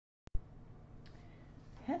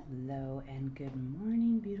Hello and good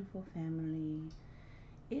morning, beautiful family.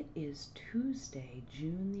 It is Tuesday,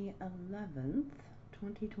 June the 11th,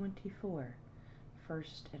 2024.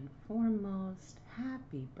 First and foremost,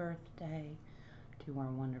 happy birthday to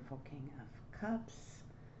our wonderful King of Cups.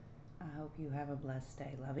 I hope you have a blessed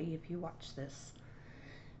day, lovey, if you watch this.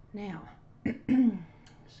 Now,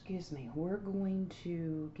 excuse me, we're going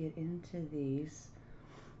to get into these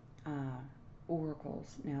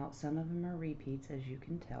oracles. Now, some of them are repeats, as you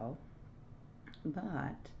can tell,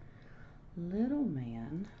 but little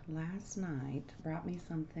man last night brought me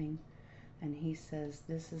something, and he says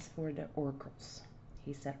this is for the oracles.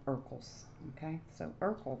 He said oracles, okay? So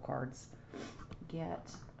oracle cards get,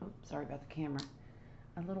 oops, sorry about the camera,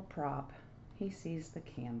 a little prop. He sees the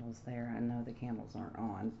candles there. I know the candles aren't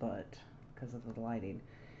on, but because of the lighting,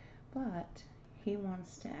 but he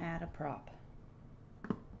wants to add a prop.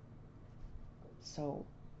 So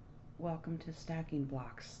welcome to Stacking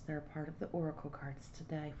Blocks. They're part of the oracle cards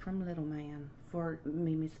today from Little Man for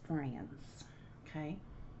Mimi's friends. Okay?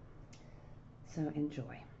 So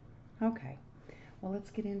enjoy. Okay. Well, let's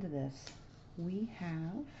get into this. We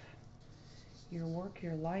have your Work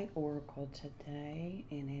Your Light oracle today,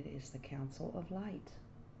 and it is the Council of Light.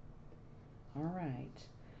 All right.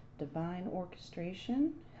 Divine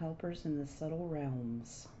orchestration, helpers in the subtle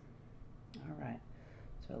realms. All right.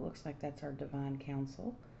 So it looks like that's our divine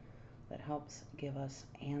counsel that helps give us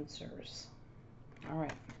answers. All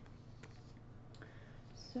right.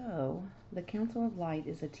 So, the Council of Light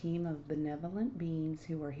is a team of benevolent beings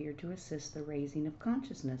who are here to assist the raising of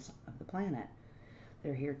consciousness of the planet.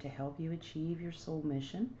 They're here to help you achieve your soul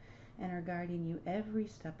mission and are guiding you every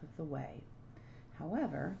step of the way.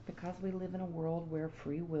 However, because we live in a world where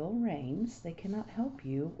free will reigns, they cannot help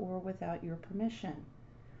you or without your permission.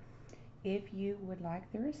 If you would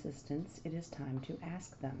like their assistance, it is time to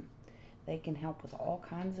ask them. They can help with all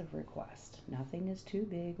kinds of requests. Nothing is too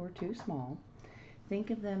big or too small.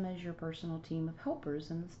 Think of them as your personal team of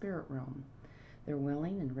helpers in the spirit realm. They're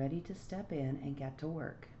willing and ready to step in and get to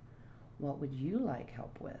work. What would you like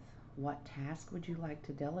help with? What task would you like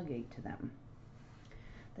to delegate to them?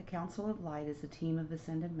 The Council of Light is a team of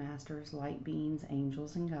ascended masters, light beings,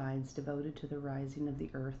 angels, and guides devoted to the rising of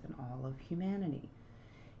the earth and all of humanity.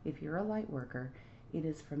 If you're a light worker, it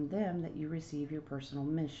is from them that you receive your personal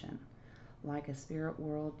mission, like a spirit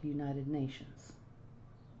world United Nations.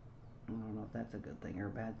 I don't know if that's a good thing or a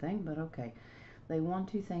bad thing, but okay. They want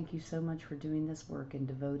to thank you so much for doing this work and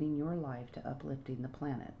devoting your life to uplifting the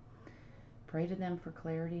planet. Pray to them for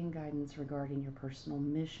clarity and guidance regarding your personal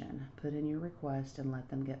mission. Put in your request and let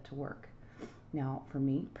them get to work. Now, for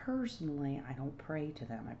me personally, I don't pray to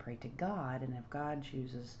them. I pray to God, and if God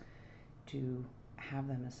chooses to have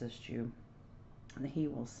them assist you, He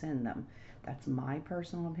will send them. That's my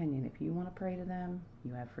personal opinion. If you want to pray to them,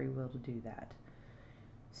 you have free will to do that.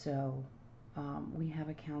 So we have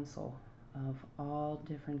a council of all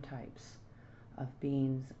different types of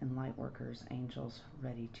beings and light workers, angels,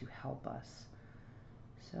 ready to help us.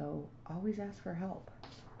 So always ask for help.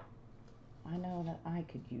 I know that I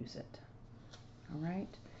could use it. All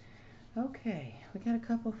right. Okay, we got a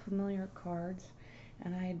couple familiar cards,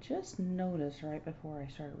 and I had just noticed right before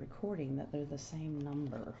I started recording that they're the same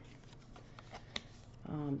number.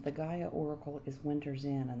 The Gaia Oracle is Winter's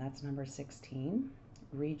Inn, and that's number 16.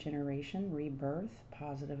 Regeneration, rebirth,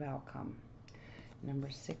 positive outcome. Number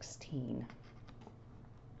 16.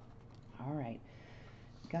 All right.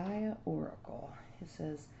 Gaia Oracle. It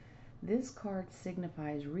says, this card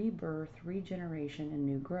signifies rebirth, regeneration, and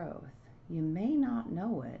new growth. You may not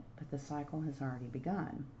know it, but the cycle has already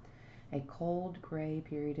begun. A cold, gray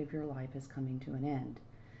period of your life is coming to an end.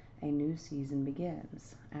 A new season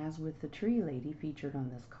begins. As with the tree lady featured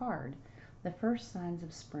on this card, the first signs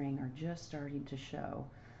of spring are just starting to show.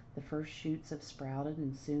 The first shoots have sprouted,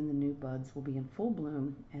 and soon the new buds will be in full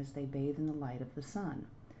bloom as they bathe in the light of the sun.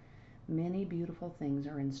 Many beautiful things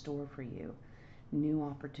are in store for you. New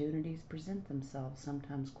opportunities present themselves,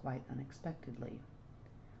 sometimes quite unexpectedly.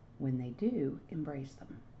 When they do, embrace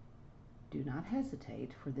them. Do not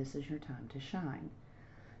hesitate, for this is your time to shine.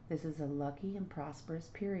 This is a lucky and prosperous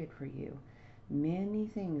period for you. Many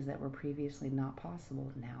things that were previously not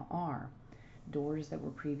possible now are. Doors that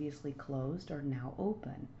were previously closed are now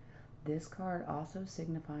open. This card also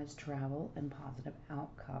signifies travel and positive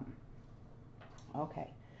outcome. Okay,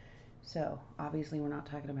 so obviously we're not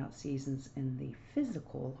talking about seasons in the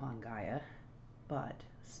physical on Gaia, but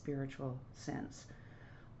spiritual sense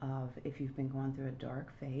of if you've been going through a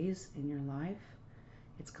dark phase in your life,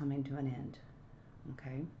 it's coming to an end.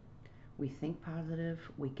 Okay? We think positive,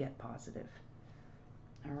 we get positive.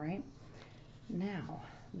 All right? Now,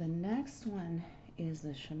 the next one is the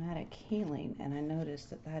shamanic healing, and I noticed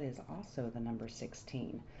that that is also the number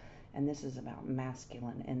 16, and this is about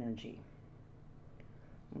masculine energy.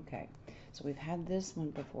 Okay, so we've had this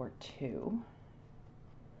one before too.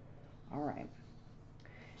 All right,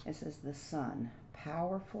 it says the sun,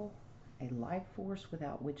 powerful, a life force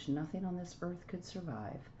without which nothing on this earth could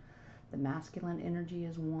survive. The masculine energy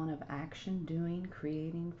is one of action, doing,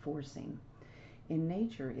 creating, forcing. In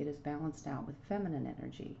nature, it is balanced out with feminine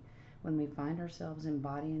energy. When we find ourselves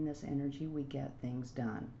embodying this energy, we get things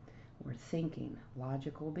done. We're thinking,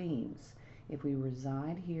 logical beings. If we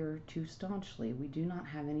reside here too staunchly, we do not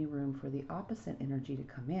have any room for the opposite energy to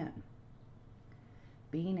come in.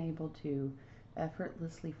 Being able to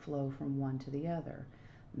effortlessly flow from one to the other,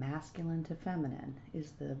 masculine to feminine,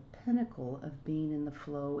 is the pinnacle of being in the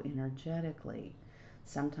flow energetically.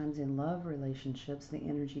 Sometimes in love relationships, the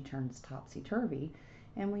energy turns topsy-turvy,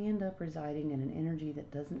 and we end up residing in an energy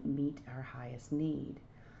that doesn't meet our highest need.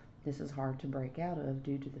 This is hard to break out of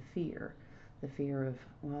due to the fear. The fear of,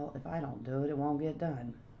 well, if I don't do it, it won't get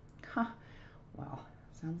done. Ha! Well,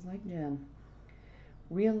 sounds like Jen.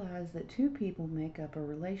 Realize that two people make up a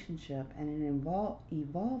relationship, and in an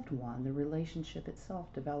evolved one, the relationship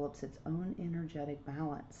itself develops its own energetic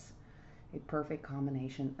balance, a perfect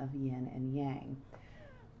combination of yin and yang.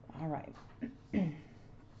 All right.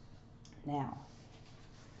 Now,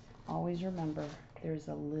 always remember there's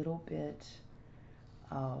a little bit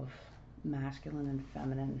of masculine and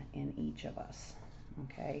feminine in each of us.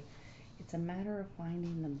 Okay? It's a matter of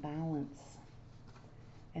finding the balance,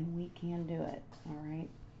 and we can do it. All right?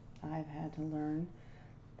 I've had to learn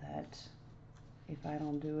that if I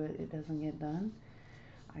don't do it, it doesn't get done.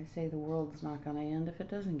 I say the world's not going to end if it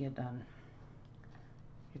doesn't get done.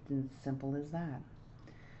 It's as simple as that.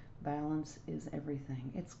 Balance is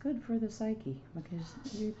everything. It's good for the psyche because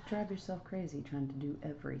you drive yourself crazy trying to do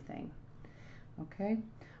everything. Okay?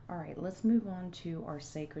 All right, let's move on to our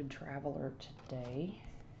sacred traveler today.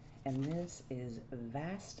 And this is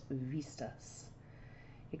Vast Vistas.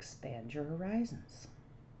 Expand your horizons.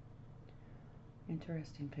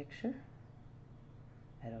 Interesting picture.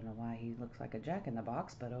 I don't know why he looks like a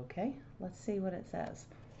jack-in-the-box, but okay. Let's see what it says.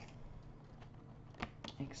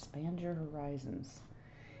 Expand your horizons.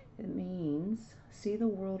 It means see the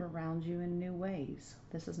world around you in new ways.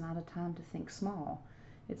 This is not a time to think small.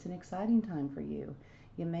 It's an exciting time for you.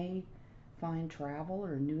 You may find travel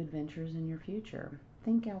or new adventures in your future.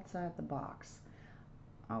 Think outside the box.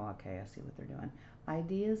 Oh, okay, I see what they're doing.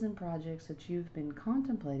 Ideas and projects that you've been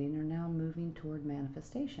contemplating are now moving toward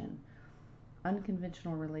manifestation.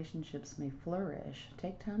 Unconventional relationships may flourish.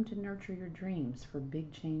 Take time to nurture your dreams, for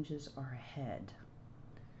big changes are ahead.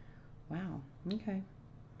 Wow, okay.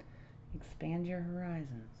 Expand your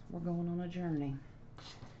horizons. We're going on a journey.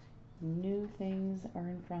 New things are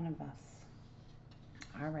in front of us.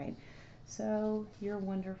 All right. So your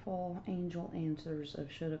wonderful angel answers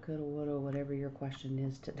of shoulda, coulda, woulda, whatever your question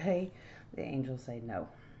is today, the angels say no.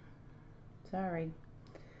 Sorry.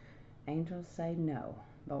 Angels say no.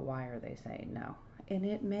 But why are they saying no? And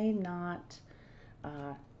it may not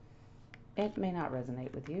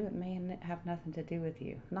resonate with you. It may have nothing to do with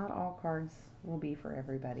you. Not all cards will be for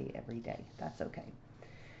everybody every day. That's okay.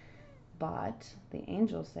 But the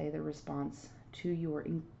angels say the response to your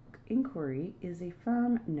inquiry is a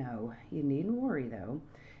firm no. You needn't worry though,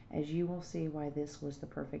 as you will see why this was the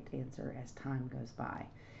perfect answer as time goes by.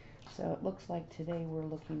 So it looks like today we're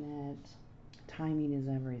looking at timing is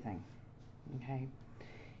everything. Okay?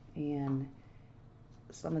 And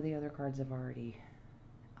some of the other cards have already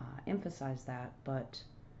emphasized that, but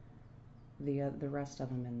the rest of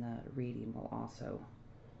them in the reading will also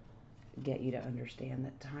get you to understand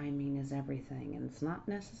that timing is everything, and it's not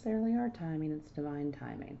necessarily our timing, it's divine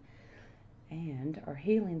timing. And our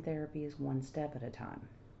healing therapy is one step at a time.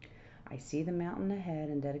 I see the mountain ahead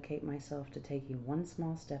and dedicate myself to taking one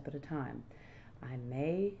small step at a time.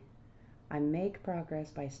 I make progress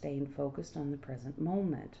by staying focused on the present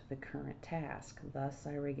moment, the current task. Thus,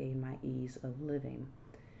 I regain my ease of living.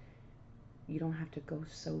 You don't have to go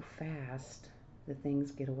so fast that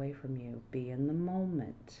things get away from you. Be in the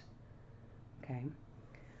moment. Okay?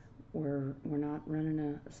 We're not running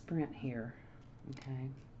a sprint here. Okay?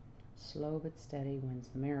 Slow but steady wins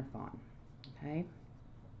the marathon. Okay?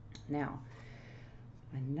 Now,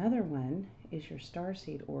 another one is your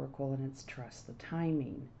Starseed Oracle, and it's trust the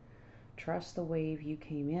timing. Trust the wave you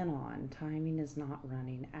came in on. Timing is not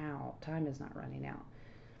running out. Time is not running out.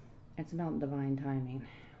 It's about divine timing.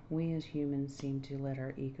 We as humans seem to let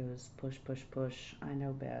our egos push, push, push. I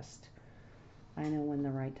know best. I know when the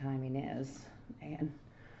right timing is. And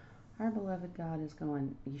our beloved God is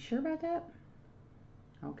going, you sure about that?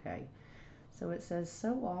 Okay. So it says,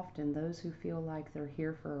 so often those who feel like they're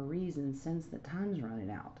here for a reason sense that time's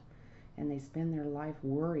running out, and they spend their life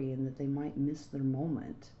worrying that they might miss their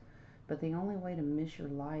moment. But the only way to miss your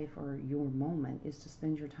life or your moment is to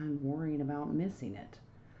spend your time worrying about missing it.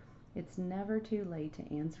 It's never too late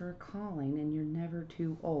to answer a calling, and you're never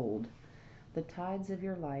too old. The tides of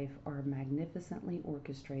your life are magnificently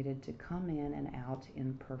orchestrated to come in and out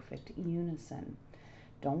in perfect unison.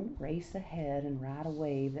 Don't race ahead and ride a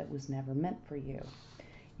wave that was never meant for you.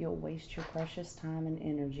 You'll waste your precious time and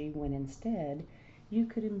energy when instead you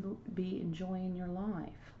could be enjoying your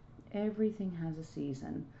life. Everything has a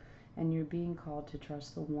season, and you're being called to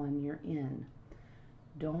trust the one you're in.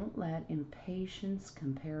 Don't let impatience,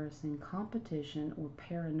 comparison, competition, or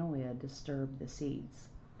paranoia disturb the seeds.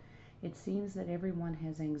 It seems that everyone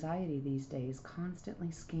has anxiety these days,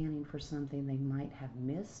 constantly scanning for something they might have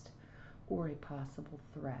missed or a possible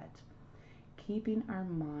threat. Keeping our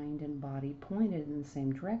mind and body pointed in the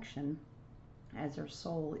same direction as our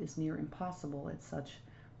soul is near impossible at such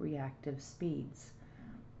reactive speeds.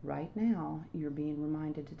 Right now, you're being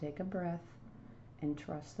reminded to take a breath and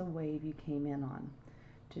trust the wave you came in on,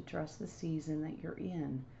 to trust the season that you're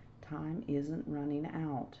in. Time isn't running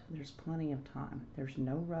out. There's plenty of time. There's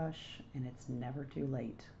no rush, and it's never too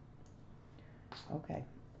late. Okay,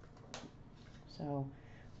 so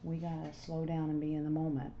we gotta slow down and be in the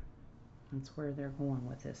moment. That's where they're going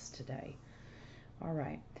with this today. All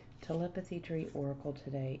right, telepathy tree oracle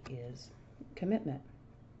today is commitment.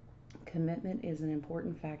 Commitment is an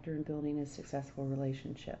important factor in building a successful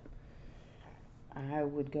relationship. I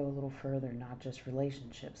would go a little further, not just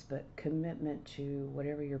relationships, but commitment to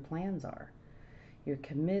whatever your plans are. You're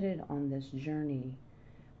committed on this journey,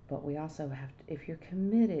 but we also have to, if you're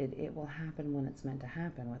committed, it will happen when it's meant to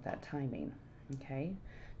happen with that timing, okay?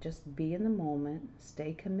 Just be in the moment,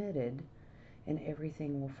 stay committed, and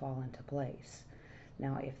everything will fall into place.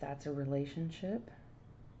 Now, if that's a relationship,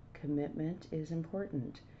 commitment is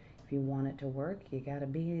important. If you want it to work, you gotta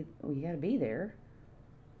be there.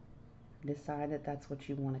 Decide that that's what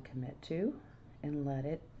you want to commit to and let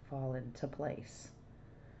it fall into place.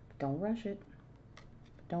 But don't rush it.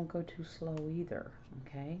 Don't go too slow either,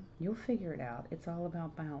 okay? You'll figure it out. It's all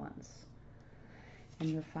about balance.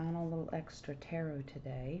 And your final little extra tarot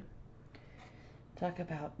today, talk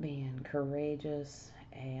about being courageous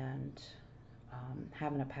and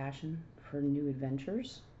having a passion for new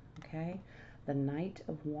adventures, okay? The Knight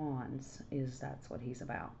of Wands that's what he's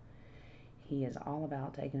about. He is all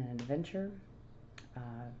about taking an adventure,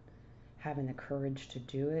 having the courage to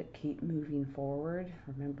do it, keep moving forward.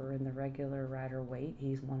 Remember, in the regular Rider-Waite,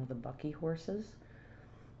 he's one of the bucky horses.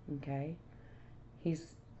 Okay, he's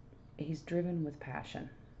driven with passion.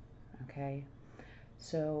 Okay,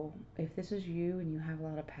 so if this is you and you have a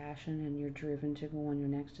lot of passion and you're driven to go on your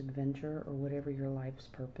next adventure or whatever your life's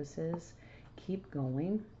purpose is, keep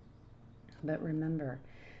going. But remember,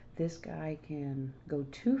 this guy can go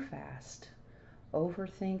too fast,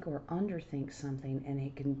 overthink or underthink something, and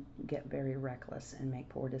it can get very reckless and make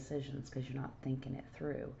poor decisions because you're not thinking it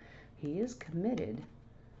through. He is committed,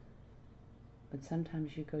 but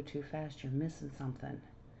sometimes you go too fast, you're missing something.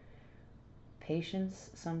 Patience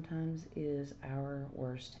sometimes is our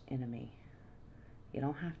worst enemy. You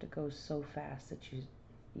don't have to go so fast that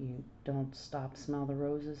you don't stop, smell the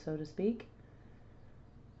roses, so to speak,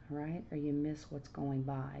 right? Or you miss what's going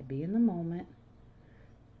by. Be in the moment,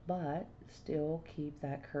 but still keep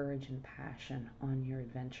that courage and passion on your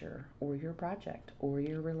adventure or your project or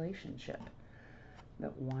your relationship,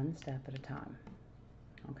 but one step at a time,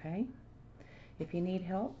 okay? If you need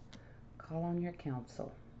help, call on your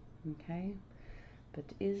counsel, okay? But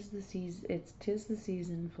tis the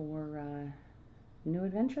season for new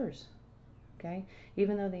adventures, okay?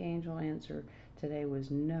 Even though the angel answer today was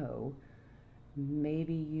no,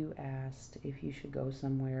 maybe you asked if you should go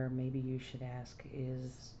somewhere. Maybe you should ask,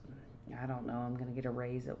 I don't know, I'm going to get a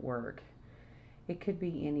raise at work. It could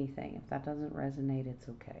be anything. If that doesn't resonate, it's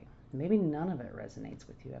okay. Maybe none of it resonates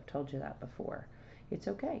with you. I've told you that before. It's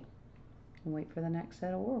okay. And wait for the next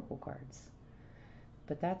set of oracle cards.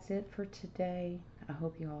 But that's it for today. I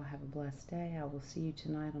hope you all have a blessed day. I will see you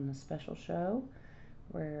tonight on the special show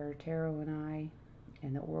where Tarot and I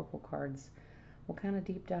and the oracle cards will kind of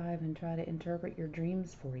deep dive and try to interpret your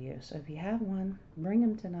dreams for you. So if you have one, bring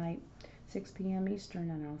them tonight, 6 p.m. Eastern,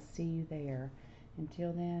 and I'll see you there.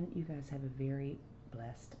 Until then, you guys have a very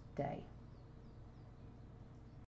blessed day.